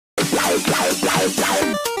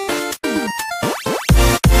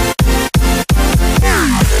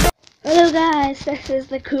Hello guys, this is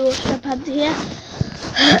the cool strap here.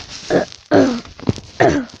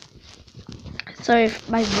 Sorry if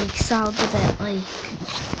my mic sounds a bit like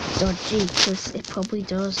dodgy, because it probably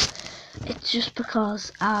does. It's just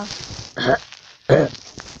because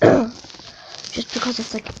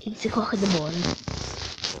it's like 8 o'clock in the morning.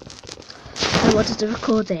 I wanted to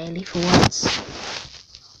record early for once.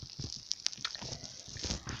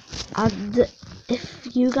 And if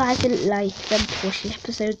you guys didn't like them pushy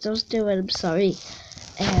episodes I was doing, I'm sorry.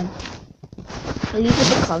 Leave in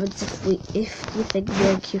the comments if you think me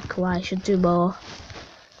and QQI should do more,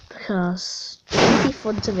 because it'd be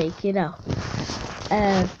fun to make, you know.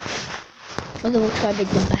 And then we'll try and make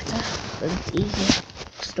them better and easier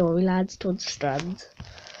storylines to understand.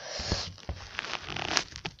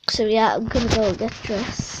 So yeah, I'm gonna go get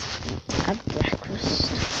dressed and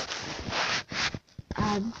breakfast,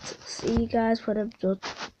 and see you guys when I'm done.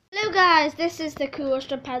 Hello guys, this is the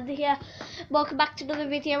coolest panda here. Welcome back to another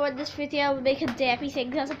video. In this video we're making derpy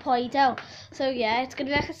things as a Playdoh. So yeah, it's gonna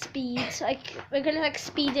be like a speed, we're gonna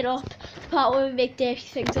speed it up to the part where we make derpy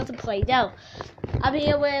things as a Playdoh. I'm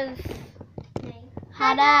here with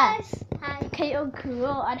Hannah, hi. Kate and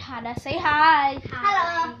Cool, and Hannah. Say hi.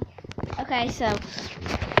 Hello. Okay, so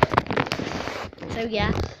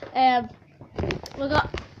yeah, we got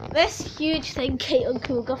this huge thing Kate and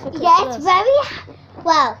Cool got for Christmas. Yeah, it's very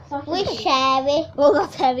well. We share it. Well,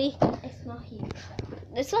 that's heavy. It's not huge.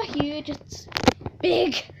 It's not huge. It's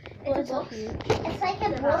big. It's not huge. It's like a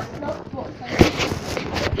book,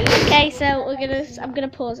 Okay, so I'm gonna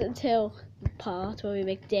pause it until the part where we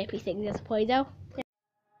make derpy things as a Playdoh.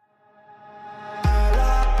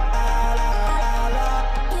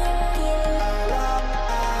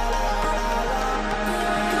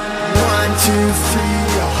 1, 2, 3